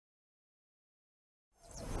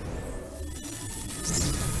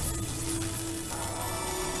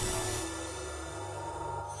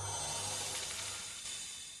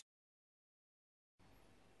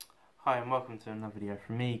Hi and welcome to another video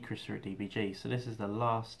from me, Chris at DBG. So this is the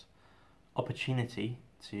last opportunity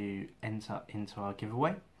to enter into our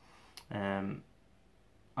giveaway. After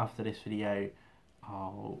this video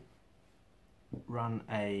I'll run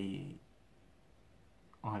either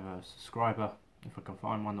a subscriber, if I can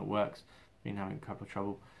find one that works, been having a couple of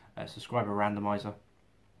trouble, a subscriber randomizer,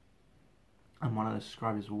 and one of the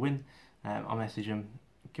subscribers will win. I'll message them,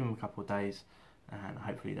 give them a couple of days, and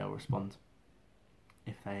hopefully they'll respond.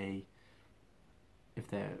 If they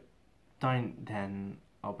don't, then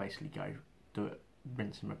I'll basically go do it,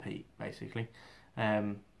 rinse and repeat basically.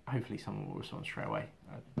 Hopefully someone will respond straight away.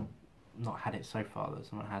 I've not had it so far that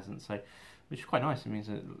someone hasn't, so which is quite nice. It means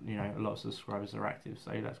that, you know, a lot of subscribers are active,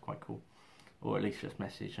 so that's quite cool. Or at least just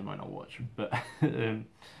message, they might not watch, but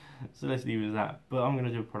so let's leave it as that. But I'm going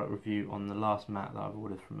to do a product review on the last mat that I've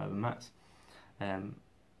ordered from Urban Matz.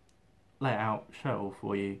 Lay it out, show it all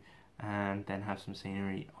for you, and then have some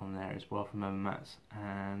scenery on there as well from Urban Matz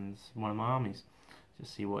and one of my armies.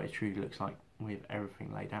 Just see what it truly looks like with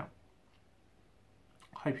everything laid out.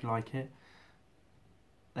 Hope you like it.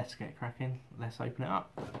 Let's get cracking, let's open it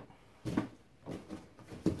up.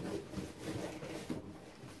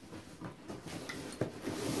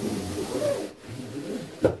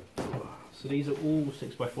 So these are all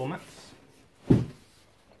 6x4 mats.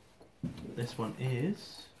 This one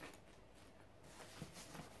is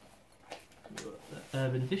the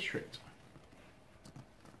Urban District.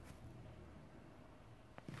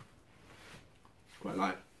 Quite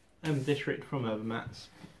like Urban District from Urban Matz.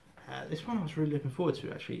 This one I was really looking forward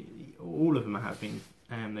to, actually. All of them have been.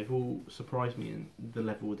 They've all surprised me in the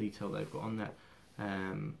level of detail they've got on there.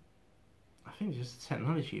 I think just the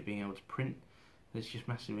technology of being able to print has just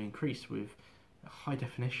massively increased with high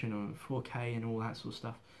definition on 4K and all that sort of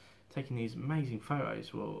stuff. Taking these amazing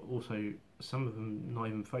photos, well, also some of them not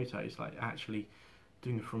even photos, like actually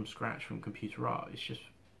doing it from scratch from computer art. It's just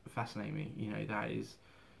fascinating me. You know, that is,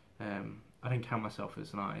 I don't count myself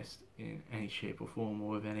as an artist in any shape or form,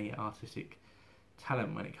 or with any artistic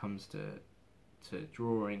talent when it comes to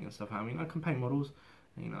drawing and stuff. I mean, I can paint models.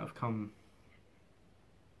 You know, I've come.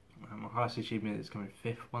 My highest achievement is coming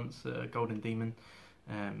 5th once, Golden Demon,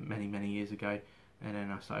 many years ago, and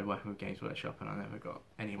then I started working with Games Workshop, and I never got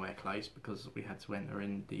anywhere close because we had to enter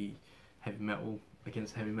in the heavy metal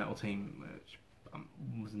team, which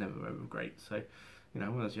was never ever great. So, you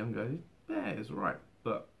know, when I was younger, yeah, it was alright,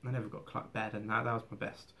 but I never got better than that. That was my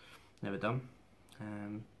best, never done.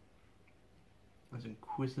 I was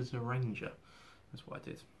Inquisitor Ranger. That's what I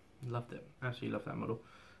did. Loved it. Absolutely loved that model.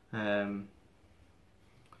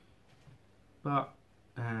 But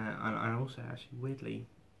I also actually, weirdly,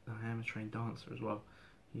 I am a trained dancer as well.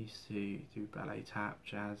 Used to do ballet, tap,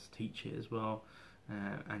 jazz, teach it as well,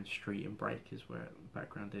 and street and break is where the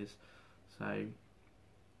background is. So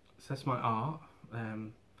that's my art. I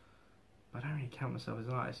don't really count myself as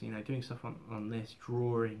an artist. You know, doing stuff on this,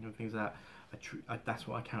 drawing and things like that. That's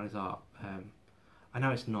what I count as art. I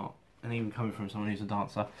know it's not, and even coming from someone who's a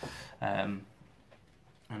dancer and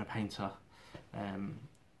a painter.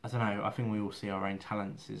 I don't know, I think we all see our own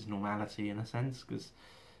talents as normality in a sense, because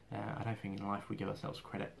I don't think in life we give ourselves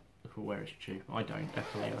credit for where it's due. I don't,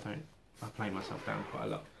 definitely, I don't. I play myself down quite a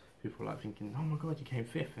lot. People are like thinking, oh my god, you came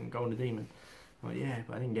 5th in Golden Demon. I'm like, yeah,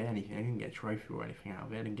 but I didn't get anything. I didn't get a trophy or anything out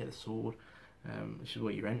of it. I didn't get a sword, which is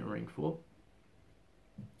what you're entering for.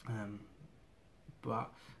 But I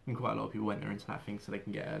mean, quite a lot of people enter into that thing so they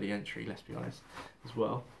can get early entry, let's be honest, as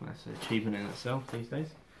well. That's an achievement in itself these days.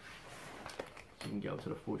 So you can get up to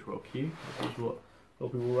the Forge World queue, which is what a lot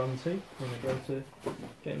of people run to when they go to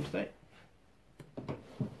Games Day.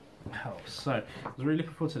 Oh, so I was really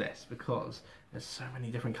looking forward to this because there's so many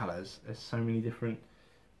different colours, there's so many different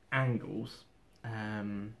angles.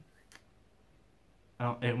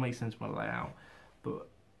 It'll make sense by the layout, but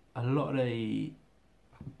a lot of the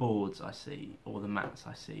boards I see, or the mats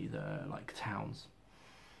I see, they're like towns.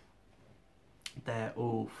 They're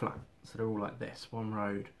all flat, so they're all like this: one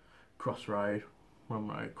road, crossroad, one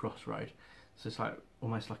road, crossroad. So it's like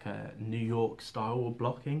almost like a New York style of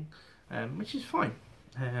blocking, which is fine.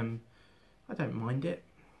 I don't mind it.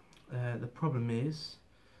 The problem is,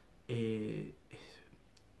 it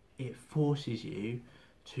forces you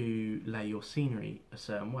to lay your scenery a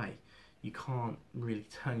certain way. You can't really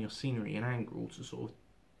turn your scenery an angle to sort of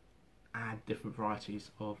add different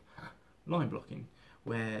varieties of line blocking,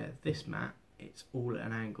 where this mat, it's all at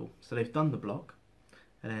an angle. So they've done the block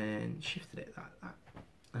and then shifted it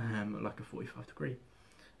like a 45 degree,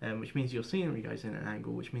 which means your scenery goes in at an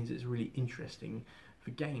angle, which means it's really interesting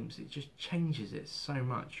for games. It just changes it so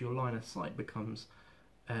much. Your line of sight becomes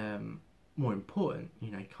more important.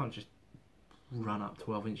 You know, you can't just run up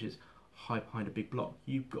 12 inches hide behind a big block.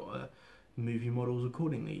 You've got to move your models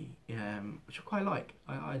accordingly, which I quite like.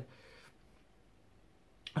 I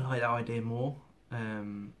like that idea more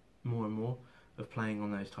and more of playing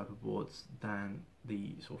on those type of boards than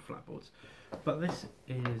the sort of flat boards. But this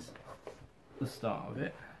is the start of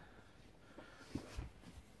it.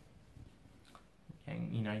 Again,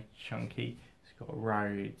 you know, chunky. It's got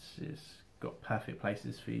roads. It's got perfect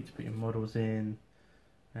places for you to put your models in.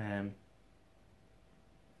 I'm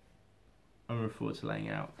looking forward to laying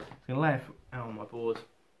out. I'm going to lay it out on my board,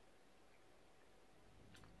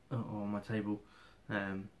 or on my table.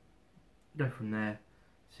 Go from there,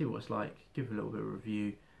 see what it's like, give it a little bit of a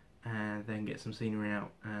review, and then get some scenery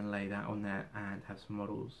out and lay that on there and have some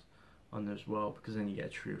models on there as well, because then you get a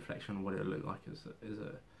true reflection on what it'll look like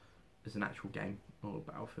as an actual game or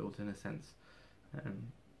battlefield in a sense.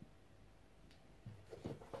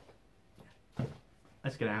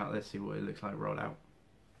 Let's get it out, let's see what it looks like rolled out.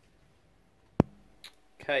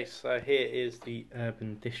 Okay, so here is the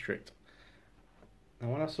urban district. Now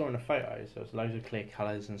when I saw in the photos there was loads of clear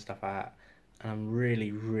colours and stuff like that, and I'm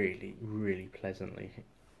really pleasantly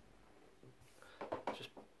just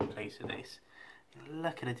pleased with this.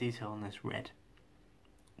 Look at the detail on this red.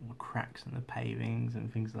 All the cracks in the pavings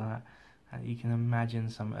and things like that. And you can imagine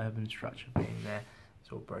some urban structure being there.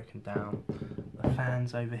 It's all broken down. The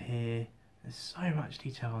fans over here. There's so much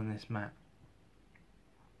detail on this map.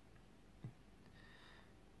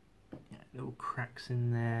 Yeah, little cracks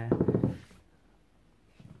in there.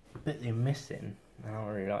 The bit you're missing, and I don't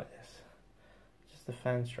really like this, just the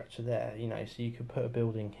fan structure there, you know, so you could put a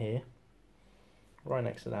building here, right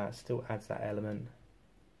next to that, still adds that element.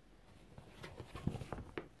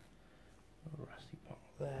 A rusty bottle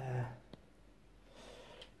there.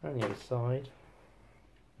 On the other side,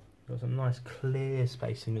 got some nice clear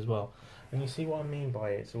spacing as well. And you see what I mean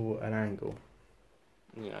by it's all an angle,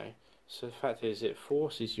 you know. So the fact is, it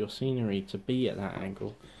forces your scenery to be at that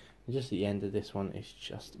angle. And just at the end of this one, it's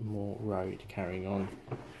just more road carrying on.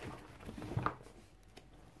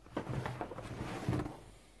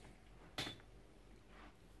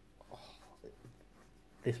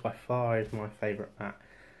 This by far is my favourite map,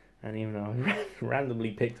 and even though I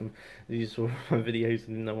randomly picked them, as you saw my videos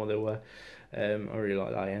and didn't know what they were, I really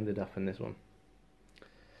like that I ended up in this one.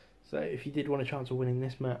 So if you did want a chance of winning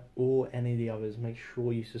this map or any of the others, make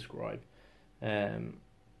sure you subscribe. Don't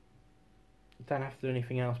have to do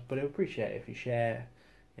anything else, but I appreciate it if you share,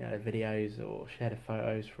 you know, videos or share the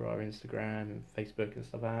photos for our Instagram and Facebook and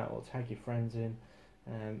stuff like that, or tag your friends in.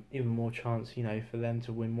 Even more chance, you know, for them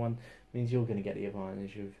to win one means you're going to get the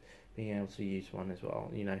advantage of being able to use one as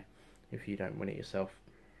well, you know, if you don't win it yourself.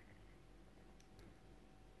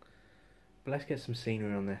 But let's get some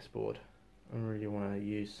scenery on this board. I really want to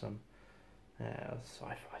use some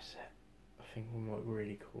sci-fi set. I think one might be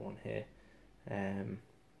really cool on here.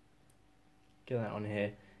 Get that on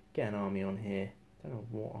here. Get an army on here. Don't know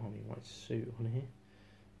what army might suit on here.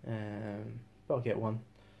 But I'll get one.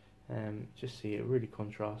 Just see it really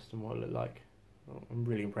contrast and what it look like. I'm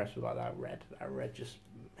really impressed with like that red. That red just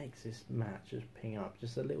makes this map just ping up.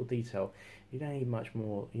 Just a little detail. You don't need much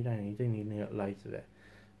more. You don't need loads of it.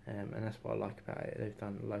 And that's what I like about it. They've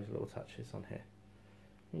done loads of little touches on here.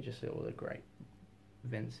 You just see all the great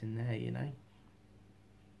vents in there, you know.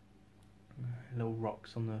 Little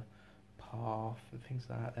rocks on the path and things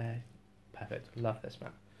like that there. Perfect. Love this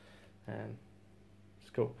map. It's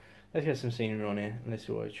cool. Let's get some scenery on here and let's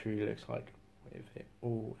see what it truly looks like with it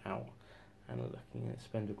all out and looking at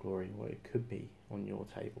Splendour Glory, what it could be on your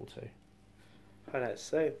table too. Alright,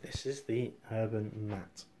 so this is the Urban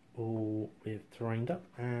Matz, all with terrained up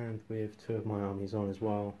and with two of my armies on as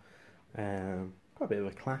well. Quite a bit of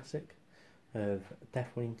a classic of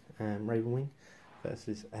Deathwing and Ravenwing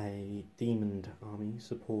versus a Demoned army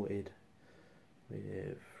supported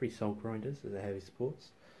with 3 Soul Grinders as the heavy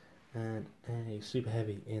supports, and a super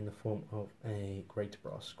heavy in the form of a Great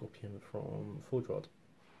Brass Scorpion from Forge Rod.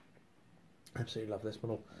 Absolutely love this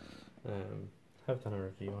model. Have done a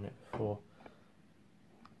review on it before.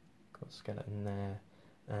 Got a skeleton there,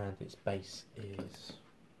 and its base is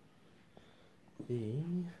the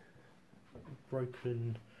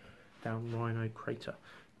broken down Rhino Crater.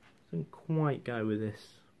 Doesn't quite go with this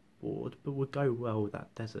board, but would go well with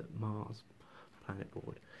that Desert Mars planet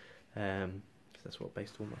board. Because that's what I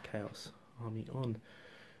based all my Chaos army on.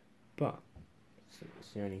 But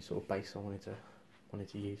it's the only sort of base I wanted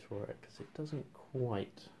to use for it, because it doesn't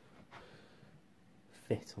quite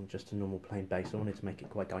fit on just a normal plain base. I wanted to make it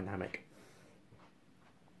quite dynamic.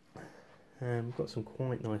 We've got some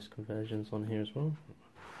quite nice conversions on here as well.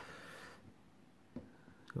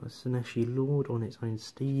 Got a Sineshi Lord on its own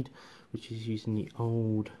steed, which is using the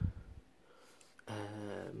old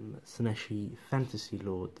Sineshi Fantasy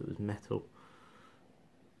Lord that was metal.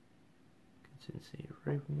 Contingency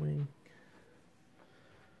Raven Wing.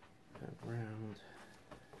 Round.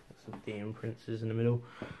 Some DM princes in the middle.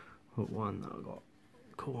 Got one that I got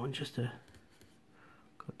cool on, just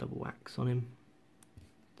got double wax on him.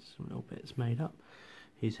 Some little bits made up.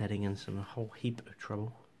 He's heading in a whole heap of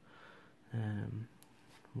trouble.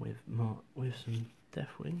 With some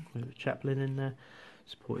Deathwing, with a chaplain in there,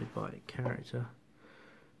 supported by a character.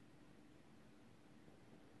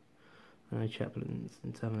 I know chaplains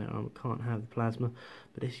in Terminator Armor can't have the plasma,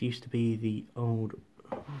 but this used to be the old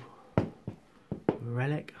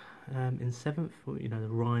relic in 7th, you know,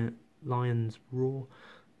 the Lion's Roar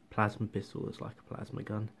plasma pistol that's like a plasma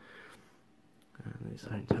gun. And there's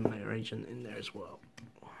its own Terminator agent in there as well.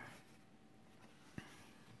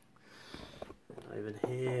 And over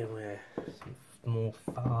here, where some more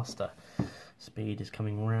faster speed is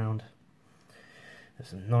coming round,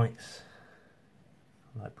 there's a Knights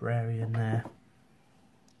Librarian there.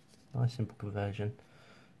 Nice simple conversion.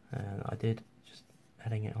 And I did just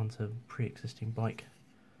adding it onto a pre-existing bike.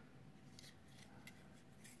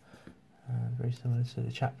 Very similar to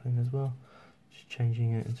the chaplain as well. Just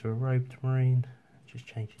changing it into a robed marine. Just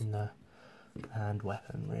changing the hand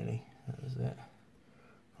weapon really. That was it.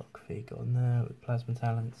 Photography got on there with plasma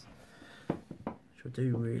talents, which I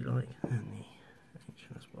do really like. And the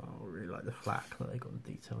ancient as well. I really like the flak that they got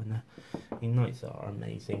the detail in there. The Knights are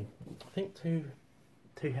amazing. I think too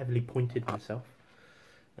heavily pointed myself.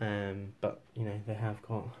 But you know, they have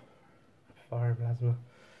got fire plasma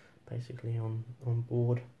basically on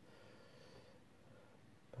board.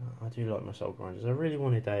 But I do like my soul grinders. I really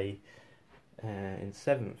wanted in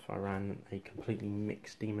 7th I ran a completely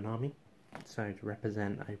mixed demon army, so to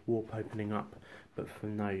represent a warp opening up but for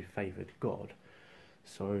no favoured god.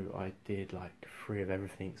 So I did like 3 of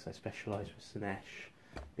everything. So I specialised with Sinesh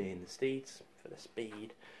being the steeds for the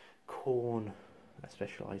speed, Khorne I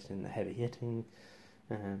specialised in the heavy hitting,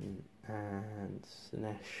 and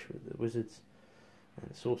Sinesh with the wizards and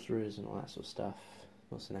the sorcerers and all that sort of stuff.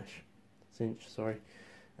 Not Sinesh, Sinch, sorry.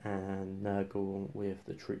 And Nurgle with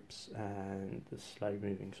the troops and the slow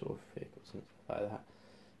moving sort of vehicles and stuff like that.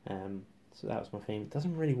 So that was my theme. It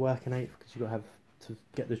doesn't really work in 8th because you've got to have to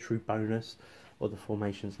get the troop bonus or the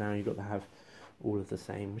formations now. You've got to have all of the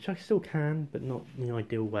same, which I still can, but not in the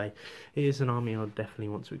ideal way. It is an army I definitely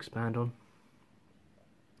want to expand on.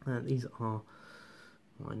 These are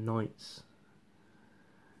my Knights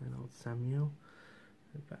and old Samuel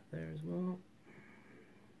back there as well.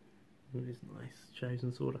 It is nice,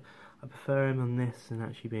 chosen sword. I prefer him on this than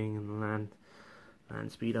actually being in the land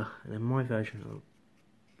speeder. And then my version of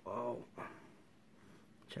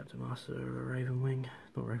Chapter Master Raven Wing,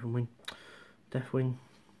 not Raven Wing, Deathwing.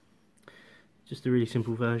 Just a really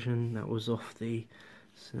simple version that was off the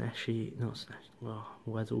Sineshi, not Sineshi. Oh,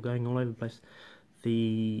 words all going all over the place.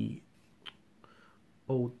 The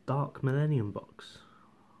old Dark Millennium box,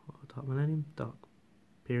 Dark Millennium, Dark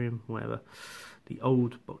Imperium, whatever. The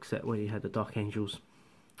old box set where you had the Dark Angels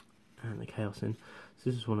and the Chaos in. So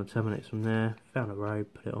this is one of the Terminators from there. Found a robe,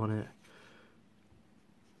 put it on it.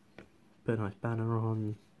 Put a nice banner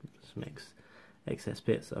on. Some excess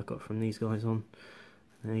bits that I got from these guys on.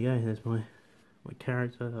 There you go, there's my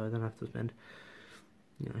character. I don't have to spend,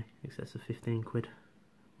 you know, excess of 15 quid.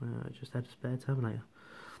 I just had a spare Terminator.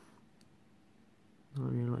 I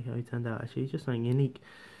really like how he turned out actually, just something unique.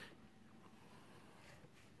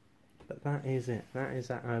 But that is it. That is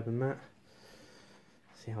that Urban Mat.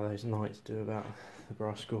 See how those Knights do about the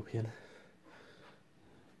Brass Scorpion.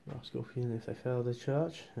 Brass Scorpion, if they fail the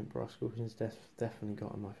charge, and Brass Scorpion's definitely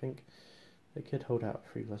got them, I think. They could hold out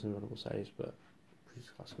 3 plus invulnerable saves, but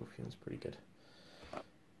Brass Scorpion's pretty good. But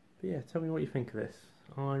yeah, tell me what you think of this.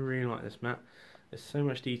 I really like this map. There's so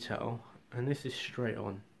much detail, and this is straight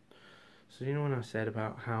on. So you know when I said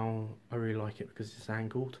about how I really like it because it's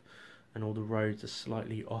angled, and all the roads are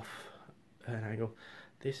slightly off an angle.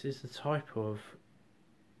 This is the type of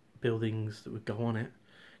buildings that would go on it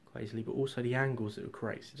quite easily, but also the angles it would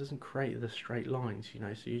create. So it doesn't create the straight lines, you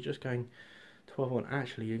know, so you're just going 12 on.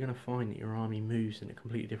 Actually, you're going to find that your army moves in a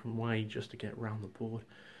completely different way just to get around the board,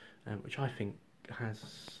 which I think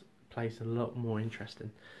plays a lot more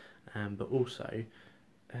interesting, but also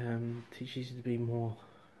teaches you to be more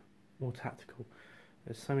tactical.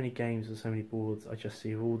 There's so many games and so many boards I just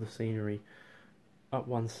see all the scenery up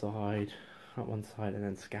one side, and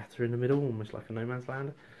then scatter in the middle, almost like a no man's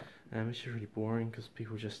land, which is really boring because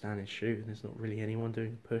people just stand and shoot and there's not really anyone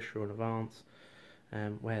doing a push or an advance,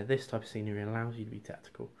 where this type of scenery allows you to be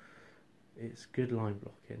tactical. It's good line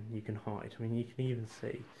blocking, you can hide. I mean, you can even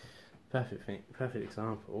see, perfect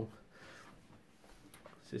example,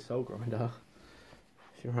 It's his soul grinder.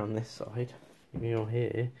 If you're on this side, if you're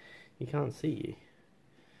here, you can't see you.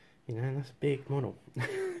 You know, and that's a big model.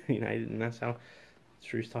 You know, and that's how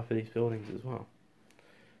true stuff for these buildings as well.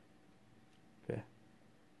 But yeah.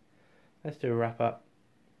 Let's do a wrap up.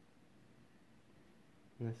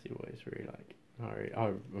 Let's see what it's really like.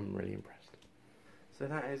 I'm really impressed. So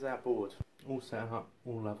that is our board, all set up,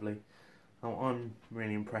 all lovely. I'm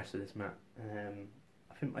really impressed with this mat.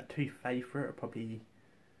 I think my two favourite are probably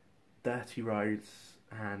Dirty Roads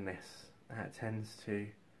and this. It tends to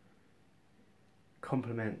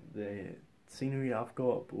complement the scenery I've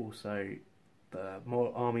got, but also the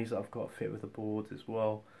more armies that I've got fit with the board as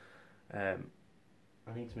well. I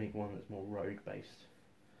need to make one that's more rogue based,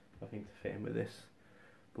 I think, to fit in with this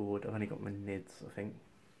board. I've only got my nids, I think,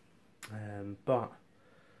 but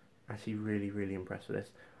actually really impressed with this.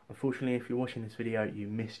 Unfortunately, if you're watching this video, you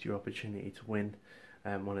missed your opportunity to win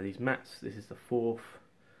one of these mats. This is the fourth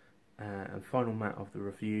and final mat of the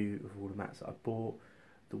review of all the mats that I bought.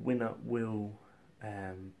 The winner will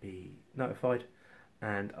be notified,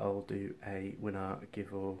 and I'll do a winner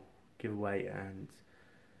giveaway and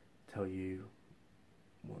tell you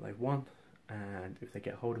what they've won, and if they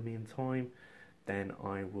get hold of me in time, then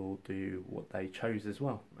I will do what they chose as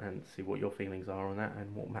well and see what your feelings are on that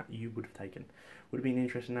and what mat you would have taken. Would have been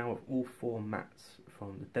interesting now of all four mats,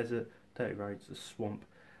 from the desert, Dirty Roads, the swamp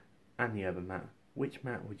and the urban mat. Which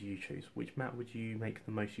mat would you choose? Which mat would you make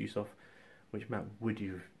the most use of? Which mat would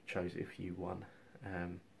you have chose if you won?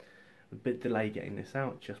 A bit delay getting this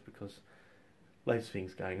out just because loads of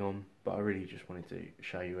things going on, but I really just wanted to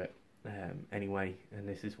show you it anyway, and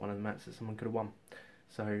this is one of the mats that someone could have won.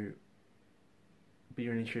 So be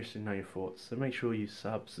really interested to know your thoughts, so make sure you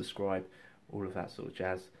subscribe, all of that sort of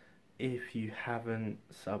jazz. If you haven't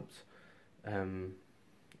subbed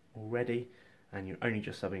already and you're only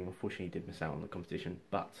just subbing, unfortunately you did miss out on the competition,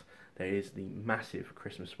 but there is the massive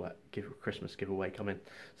Christmas giveaway coming,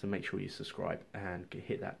 so make sure you subscribe and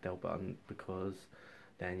hit that bell button, because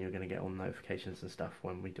then you're going to get all the notifications and stuff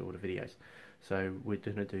when we do all the videos. So we're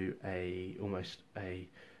going to do almost a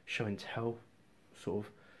show and tell sort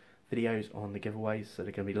of videos on the giveaways, so there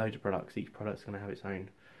are going to be loads of products. Each product's going to have its own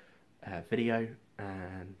video,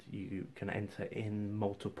 and you can enter in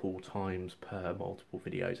multiple times per multiple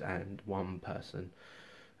videos, and one person.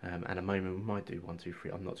 At a moment we might do 1, 2,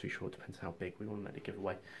 3. I'm not too sure. It depends how big we want to make the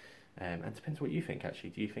giveaway, and it depends what you think.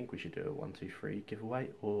 Actually, do you think we should do a 1, 2, 3 giveaway,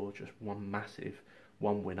 or just one massive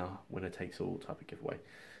winner takes all type of giveaway?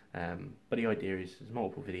 But the idea is there's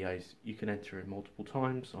multiple videos. You can enter in multiple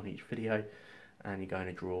times on each video, and you go in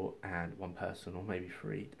a draw, and one person, or maybe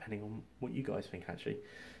 3, depending on what you guys think, actually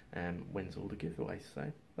wins all the giveaways.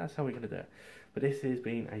 So that's how we're going to do it. But this has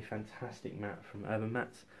been a fantastic mat from Urban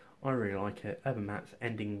Matz. I really like it. Urban Matz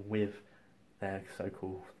ending with their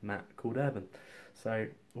so-called mat called Urban. So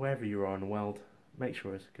wherever you are in the world, make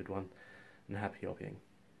sure it's a good one, and happy hobbying.